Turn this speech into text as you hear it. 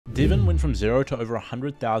Devin went from 0 to over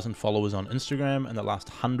 100,000 followers on Instagram in the last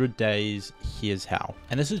 100 days. Here's how.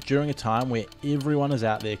 And this is during a time where everyone is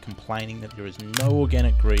out there complaining that there is no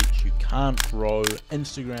organic reach, you can't grow,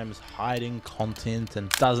 Instagram is hiding content and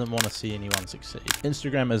doesn't want to see anyone succeed.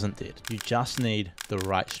 Instagram isn't dead. You just need the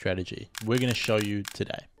right strategy. We're going to show you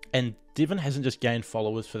today. And Devin hasn't just gained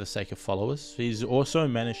followers for the sake of followers. He's also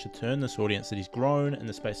managed to turn this audience that he's grown in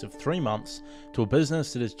the space of 3 months to a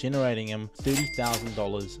business that is generating him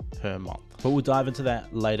 $30,000 per month. But we'll dive into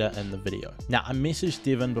that later in the video. Now, I messaged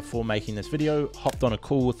Devin before making this video, hopped on a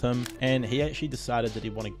call with him, and he actually decided that he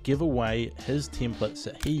wanted to give away his templates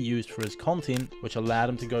that he used for his content, which allowed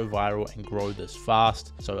him to go viral and grow this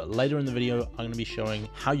fast. So later in the video, I'm going to be showing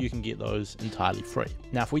how you can get those entirely free.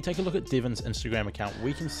 Now, if we take a look at Devin's Instagram account,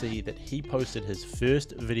 we can see that he posted his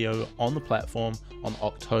first video on the platform on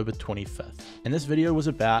October 25th. And this video was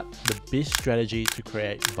about the best strategy to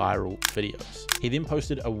create viral videos. He then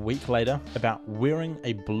posted a week later about wearing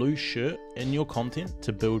a blue shirt in your content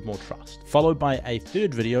to build more trust, followed by a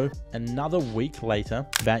third video another week later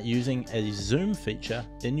about using a zoom feature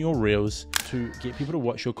in your reels to get people to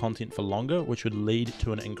watch your content for longer, which would lead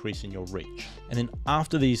to an increase in your reach. And then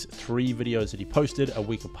after these 3 videos that he posted a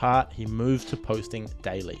week apart, he moved to posting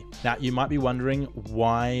daily. Now, you might be wondering,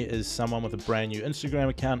 why is someone with a brand new Instagram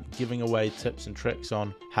account giving away tips and tricks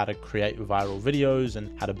on how to create viral videos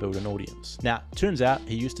and how to build an audience? Now, turns out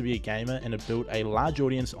he used to be a gamer and had built a large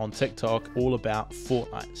audience on TikTok all about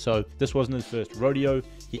Fortnite. So this wasn't his first rodeo.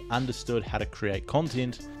 He understood how to create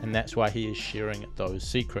content, and that's why he is sharing those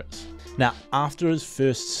secrets. Now, after his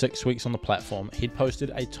first 6 weeks on the platform, he'd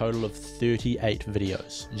posted a total of 38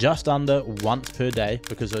 videos, just under once per day,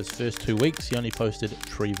 because those first 2 weeks he only posted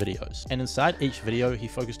 3 videos. And inside each video, he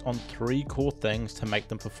focused on 3 core things to make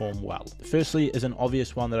them perform well. Firstly is an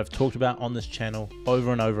obvious one that I've talked about on this channel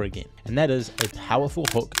over and over again, and that is a powerful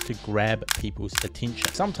hook to grab people's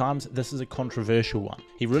attention. Sometimes this is a controversial one.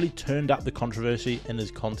 He really turned up the controversy in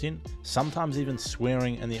his content, sometimes even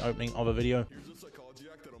swearing in the opening of a video,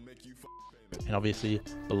 and obviously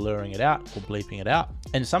blurring it out or bleeping it out,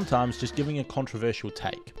 and sometimes just giving a controversial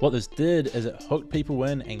take. What this did is it hooked people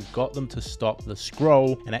in and got them to stop the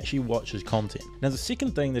scroll and actually watch his content. Now, the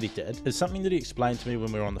second thing that he did is something that he explained to me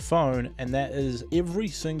when we were on the phone, and that is every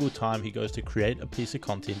single time he goes to create a piece of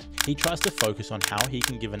content, he tries to focus on how he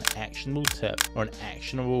can give an actionable tip or an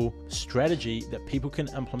actionable strategy that people can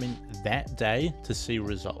implement that day to see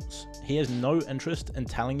results. He has no interest in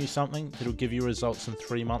telling you something that'll give you results in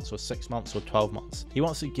 3 months or 6 months or 12 months. He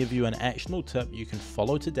wants to give you an actionable tip you can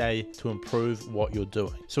follow today to improve what you're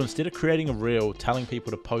doing. So instead of creating a reel telling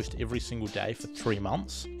people to post every single day for 3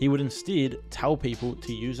 months, he would instead tell people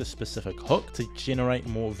to use a specific hook to generate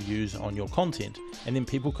more views on your content. And then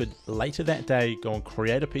people could later that day go and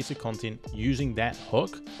create a piece of content using that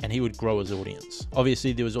hook, and he would grow his audience.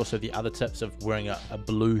 Obviously, there was also the other tips of wearing a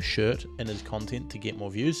blue shirt in his content to get more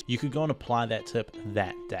views. You could go and apply that tip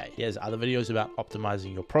that day. He has other videos about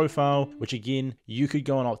optimizing your profile, which again, you could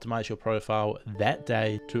go and optimize your profile that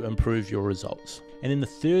day to improve your results. And then the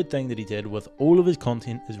third thing that he did with all of his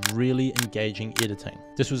content is really engaging editing.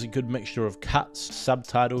 This was a good mixture of cuts,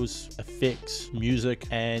 subtitles, effects, music,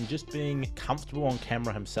 and just being comfortable on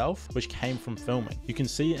camera himself, which came from filming. You can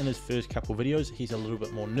see in his first couple videos, he's a little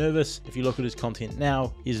bit more nervous. If you look at his content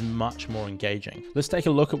now, he's much more engaging. Let's take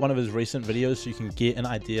a look at one of his recent videos so you can get an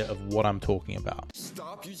idea of what I'm talking about.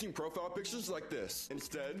 Stop using profile pictures like this.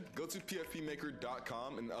 Instead, go to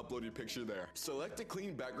pfpmaker.com and upload your picture there. Select a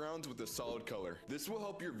clean background with a solid color. This will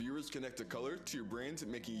help your viewers connect a color to your brand,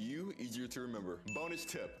 making you easier to remember. Bonus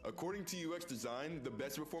tip: according to UX design, the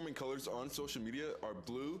best performing colors on social media are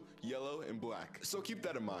blue, yellow, and black. So keep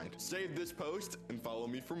that in mind. Save this post and follow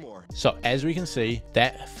me for more. So as we can see,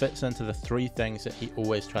 that fits into the 3 things that he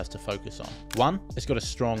always tries to focus on. 1, it's got a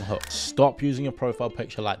strong hook. Stop using a profile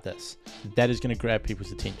picture like this. That is going to grab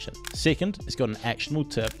people's attention. Second, it's got an actionable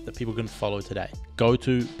tip that people can follow today. Go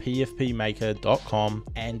to pfpmaker.com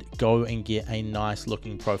and go and get a nice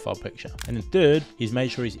looking profile picture. And then third, he's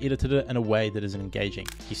made sure he's edited it in a way that is engaging.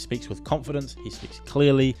 He speaks with confidence, he speaks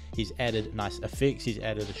clearly, he's added nice effects, he's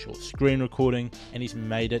added a short screen recording, and he's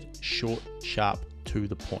made it short, sharp, to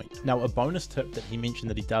the point. Now, a bonus tip that he mentioned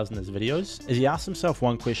that he does in his videos is he asks himself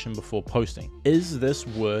one question before posting: is this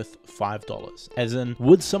worth $5? As in,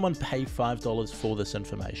 would someone pay $5 for this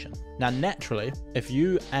information? Now, naturally, if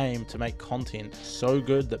you aim to make content so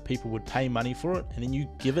good that people would pay money for it, and then you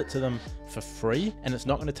give it to them for free, and it's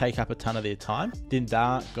not going to take up a ton of their time, then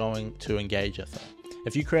they're going to engage with it.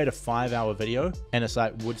 If you create a 5-hour video and it's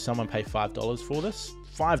like, would someone pay $5 for this?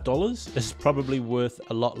 $5 is probably worth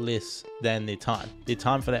a lot less than their time. Their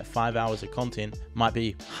time for that 5 hours of content might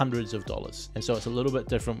be hundreds of dollars. And so it's a little bit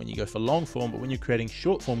different when you go for long form, but when you're creating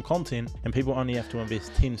short form content and people only have to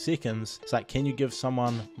invest 10 seconds, it's like, can you give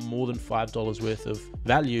someone more than $5 worth of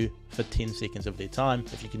value for 10 seconds of their time?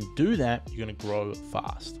 If you can do that, you're going to grow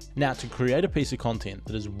fast. Now, to create a piece of content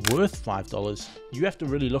that is worth $5, you have to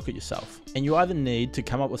really look at yourself. And you either need to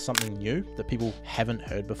come up with something new that people haven't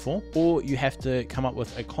heard before, or you have to come up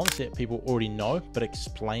with a concept people already know, but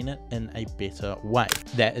explain it in a better way.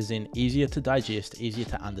 That is then easier to digest, easier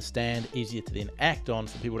to understand, easier to then act on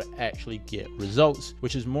for people to actually get results,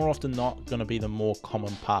 which is more often not going to be the more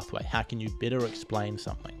common pathway. How can you better explain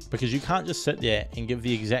something? Because you can't just sit there and give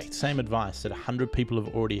the exact same advice that 100 people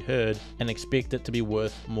have already heard and expect it to be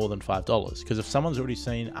worth more than $5. Because if someone's already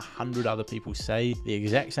seen 100 other people say the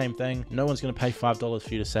exact same thing, no one's going to pay $5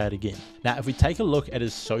 for you to say it again. Now, if we take a look at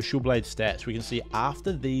his Social Blade stats, we can see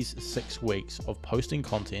after these 6 weeks of posting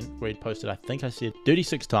content, where he'd posted, I think I said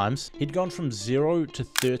 36 times, he'd gone from 0 to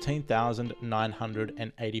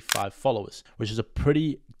 13,985 followers, which is a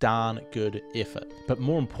pretty darn good effort. But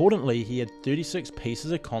more importantly, he had 36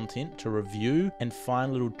 pieces of content to review and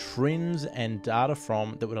find little trends and data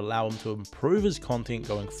from that would allow him to improve his content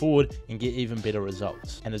going forward and get even better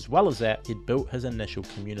results. And as well as that, he'd built his initial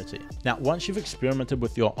community. Now, once you've experimented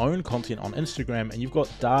with your own content on Instagram and you've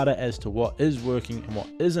got data as to what is working and what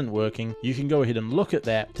isn't working, you can go ahead and look at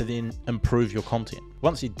that to then improve your content.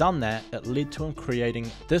 Once he'd done that, it led to him creating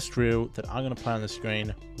this reel that I'm going to play on the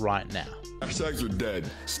screen right now. Hashtags are dead.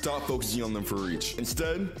 Stop focusing on them for reach.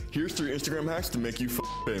 Instead, here's 3 Instagram hacks to make you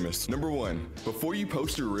famous. Number 1, before you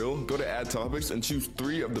post your reel, go to add topics and choose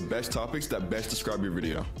 3 of the best topics that best describe your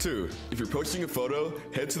video. 2, if you're posting a photo,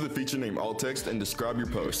 head to the feature named alt text and describe your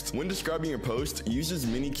post. When describing your post, use as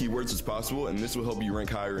many keywords as possible and this will help you rank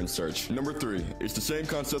higher in search. Number 3, it's the same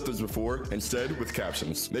concept as before, instead with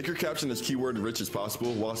captions. Make your caption as keyword rich as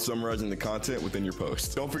possible while summarizing the content within your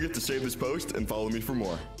post. Don't forget to save this post and follow me for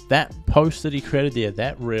more. That post that he created there,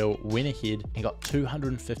 that reel, went ahead and got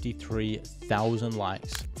 253,000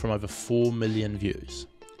 likes from over 4 million views.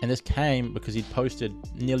 And this came because he'd posted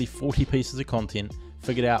nearly 40 pieces of content,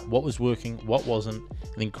 figured out what was working, what wasn't,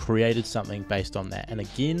 and then created something based on that. And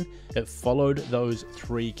again, it followed those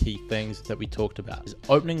 3 key things that we talked about. His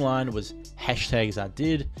opening line was hashtags are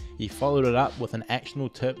dead. He followed it up with an actionable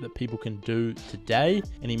tip that people can do today,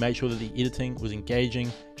 and he made sure that the editing was engaging,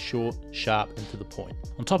 short, sharp, and to the point.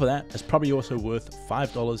 On top of that, it's probably also worth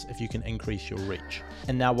 $5 if you can increase your reach.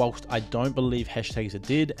 And now, whilst I don't believe hashtags are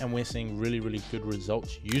dead and we're seeing really, really good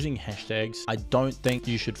results using hashtags, I don't think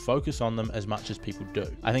you should focus on them as much as people do.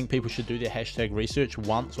 I think people should do their hashtag research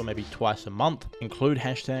once or maybe twice a month, include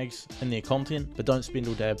hashtags in their content, but don't spend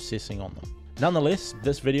all day obsessing on them. Nonetheless,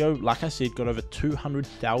 this video, like I said, got over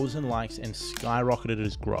 200,000 likes and skyrocketed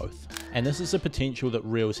its growth. And this is the potential that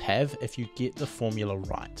Reels have if you get the formula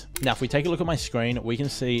right. Now, if we take a look at my screen, we can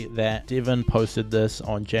see that Devin posted this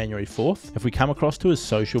on January 4th. If we come across to his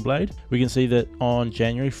Social Blade, we can see that on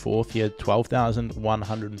January 4th, he had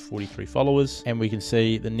 12,143 followers. And we can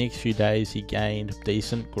see the next few days, he gained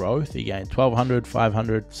decent growth. He gained 1,200,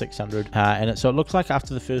 500, 600. So it looks like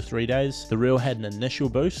after the first 3 days, the Reel had an initial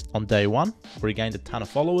boost on day 1, where he gained a ton of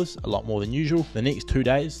followers, a lot more than usual. The next 2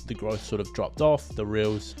 days, the growth sort of dropped off. The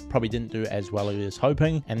Reels probably didn't do as well as he was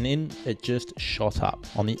hoping, and then it just shot up.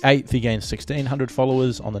 On the 8th, he gained 1,600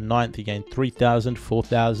 followers. On the 9th, he gained 3,000,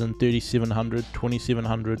 4,000, 3,700,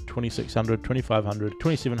 2,700, 2,600, 2,500,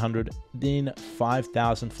 2,700, then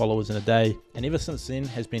 5,000 followers in a day. And ever since then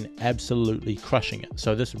has been absolutely crushing it.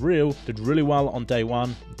 So this Reel did really well on day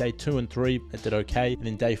 1, day 2 and 3, it did okay, and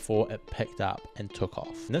then day 4, it picked up and took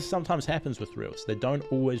off. And this sometimes happens with Reels. They don't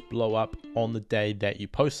always blow up on the day that you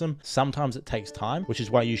post them. Sometimes it takes time, which is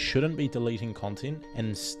why you shouldn't be deleting content, and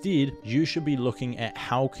instead you should be looking at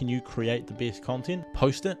how can you create the best content,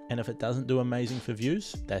 post it, and if it doesn't do amazing for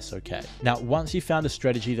views, that's okay. Now, once he found a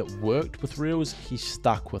strategy that worked with Reels, he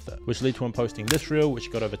stuck with it, which led to him posting this Reel, which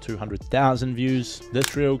got over 200,000 views,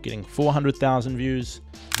 this Reel getting 400,000 views,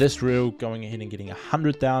 this Reel going ahead and getting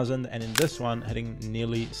 100,000, and in this one hitting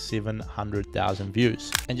nearly 700,000 views.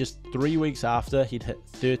 And just 3 weeks after he'd hit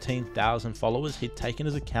 13,000 followers, he'd taken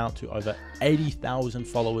his account to over 80,000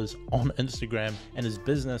 followers on Instagram and his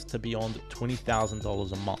business to beyond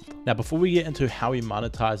 $20,000 a month. Now, before we get into how he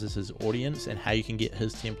monetizes his audience and how you can get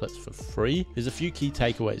his templates for free, there's a few key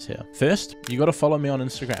takeaways here. First, you got to follow me on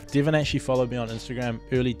Instagram. Devin actually followed me on Instagram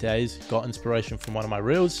early days, got inspiration from one of my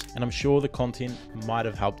Reels, and I'm sure the content might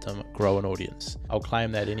have helped him grow an audience. I'll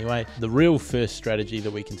claim that anyway. The real first strategy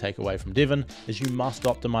that we can take away from Devin is you must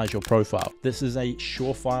optimize your profile profile. This is a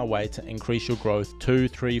surefire way to increase your growth 2,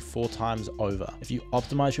 3, 4 times over. If you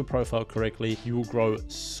optimize your profile correctly, you will grow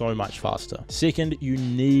so much faster. Second, you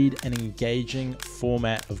need an engaging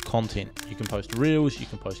format of content. You can post reels, you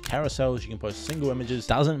can post carousels, you can post single images,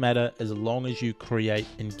 doesn't matter as long as you create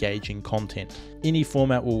engaging content. Any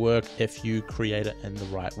format will work if you create it in the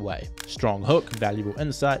right way. Strong hook, valuable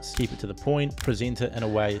insights, keep it to the point, present it in a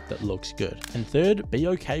way that looks good. And third, be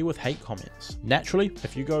okay with hate comments. Naturally,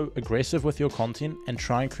 if you go aggressive with your content and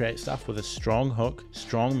try and create stuff with a strong hook,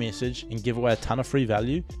 strong message, and give away a ton of free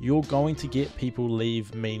value, you're going to get people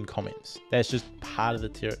leave mean comments. That's just part of the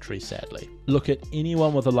territory, sadly. Look at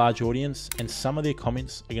anyone with a large audience and some of their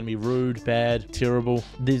comments are going to be rude, bad, terrible.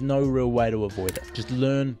 There's no real way to avoid it. Just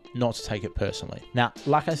learn not to take it personally. Now,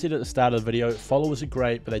 like I said at the start of the video, followers are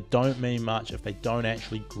great, but they don't mean much if they don't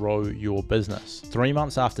actually grow your business. 3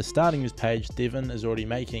 months after starting his page, Devin is already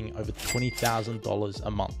making over $20,000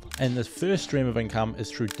 a month. And the first stream of income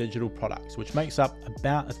is through digital products, which makes up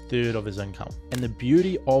about 1/3 of his income. And the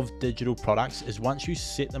beauty of digital products is once you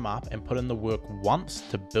set them up and put in the work once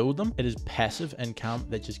to build them, it is passive income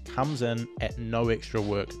that just comes in at no extra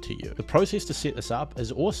work to you. The process to set this up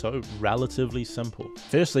is also relatively simple.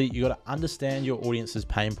 Firstly, you got to understand your audience's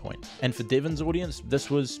pain point. And for Devin's audience, this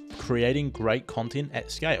was creating great content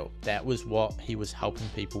at scale. That was what he was helping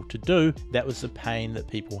people to do. That was the pain that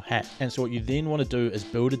people had. And so what you then want to do is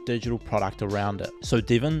build a digital product around it. So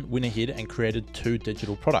Devin went ahead and created 2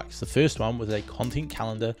 digital products. The first one was a content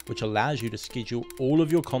calendar, which allows you to schedule all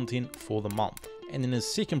of your content for the month. And then his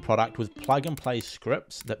second product was plug and play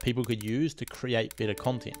scripts that people could use to create better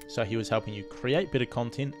content. So he was helping you create better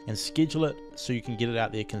content and schedule it so you can get it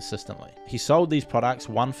out there consistently. He sold these products,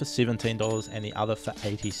 one for $17 and the other for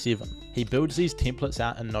 $87. He builds these templates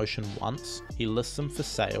out in Notion once, he lists them for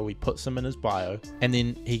sale, he puts them in his bio, and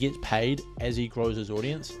then he gets paid as he grows his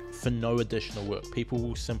audience for no additional work. People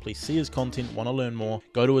will simply see his content, want to learn more,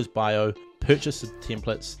 go to his bio, purchase the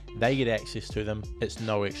templates, they get access to them, it's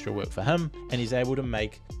no extra work for him, and he's able to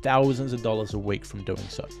make thousands of dollars a week from doing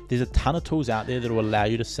so. There's a ton of tools out there that will allow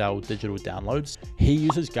you to sell digital downloads. He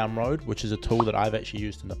uses Gumroad, which is a tool that I've actually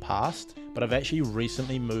used in the past, but I've actually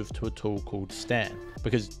recently moved to a tool called Stan,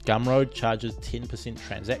 because Gumroad charges 10%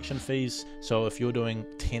 transaction fees. So if you're doing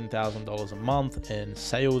 $10,000 a month in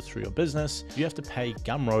sales through your business, you have to pay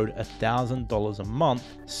Gumroad $1,000 a month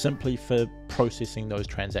simply for processing those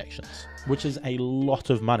transactions, which is a lot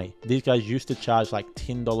of money. These guys used to charge like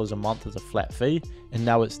 $10 a month as a flat fee, and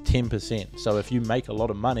now it's 10%. So if you make a lot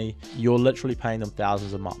of money, you're literally paying them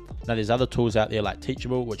thousands a month. Now there's other tools out there like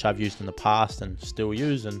Teachable, which I've used in the past and still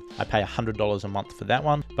use, and I pay $100 a month for that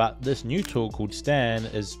one. But this new tool called Stan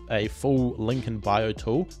is a full link in bio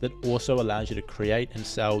tool that also allows you to create and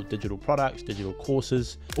sell digital products, digital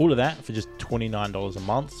courses, all of that for just $29 a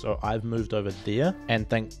month. So I've moved over there and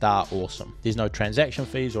think they're awesome. There's no transaction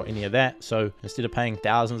fees or any of that. So instead of paying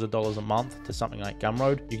thousands of dollars a month to something like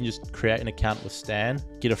Gumroad, you can just create an account with Stan,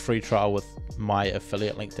 get a free trial with my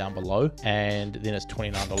affiliate link down below, and then it's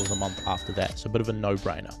 $29 a month after that. So a bit of a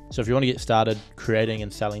no-brainer. So if you want to get started creating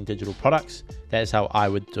and selling digital products, that's how I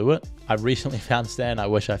would do it. I recently found Stan. I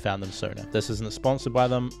wish I found them sooner. This isn't sponsored by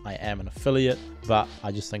them. I am an affiliate, but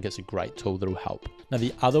I just think it's a great tool that will help. Now,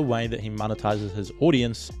 the other way that he monetizes his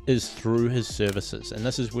audience is through his services. And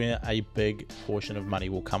this is where a big portion of money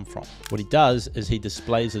will come from. What he does is he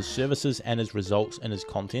displays his services and his results in his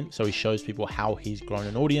content. So he shows people how he's grown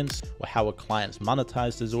an audience or how a client's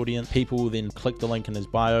monetized his audience. People will then click the link in his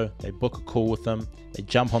bio, they book a call with him, they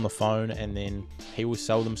jump on the phone, and then he will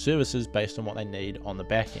sell them services based on what they need on the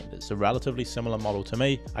back end. It's a relatively similar model to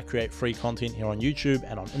me. I create free content here on YouTube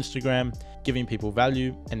and on Instagram, giving people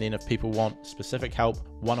value, and then if people want specific help,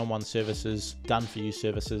 one-on-one services, done for you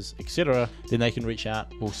services, etc., then they can reach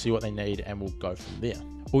out, we'll see what they need, and we'll go from there.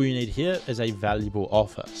 All you need here is a valuable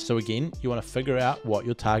offer. So again, you want to figure out what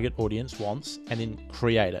your target audience wants and then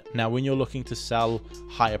create it. Now, when you're looking to sell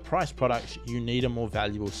higher price products, you need a more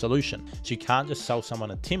valuable solution. So you can't just sell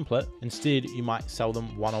someone a template. Instead, you might sell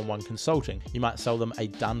them one-on-one consulting. You might sell them a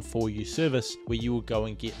done for you service where you will go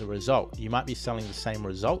and get the result. You might be selling the same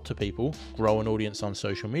result to people, grow an audience on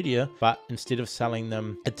social media, but instead of selling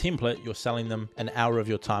them a template, you're selling them an hour of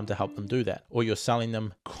your time to help them do that. Or you're selling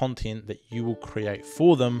them content that you will create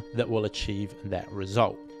for them that will achieve that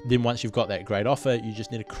result. Then once you've got that great offer, you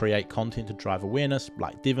just need to create content to drive awareness,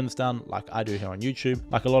 like Devin's done, like I do here on YouTube,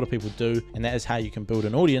 like a lot of people do. And that is how you can build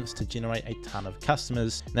an audience to generate a ton of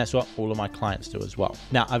customers. And that's what all of my clients do as well.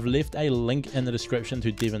 Now, I've left a link in the description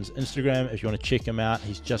to Devin's Instagram if you want to check him out.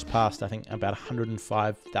 He's just passed, I think, about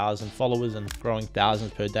 105,000 followers and growing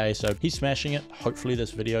thousands per day. So he's smashing it. Hopefully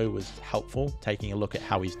this video was helpful, taking a look at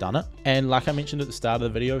how he's done it. And like I mentioned at the start of the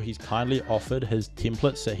video, he's kindly offered his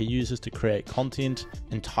templates that he uses to create content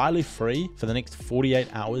entirely free for the next 48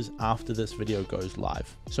 hours after this video goes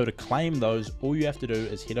live. So to claim those, all you have to do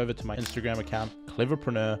is head over to my Instagram account,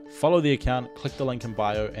 Cleverpreneur, follow the account, click the link in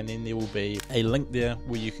bio, and then there will be a link there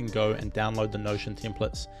where you can go and download the Notion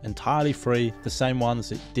templates entirely free, the same ones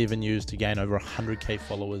that Devin used to gain over 100k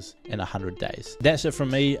followers in 100 days. That's it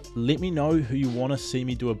from me. Let me know who you want to see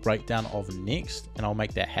me do a breakdown of next, and I'll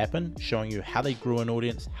make that happen, showing you how they grew an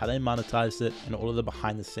audience, how they monetized it, and all of the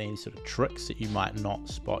behind the scenes sort of tricks that you might not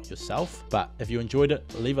spot yourself. But if you enjoyed it,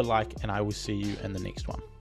 leave a like, and I will see you in the next one.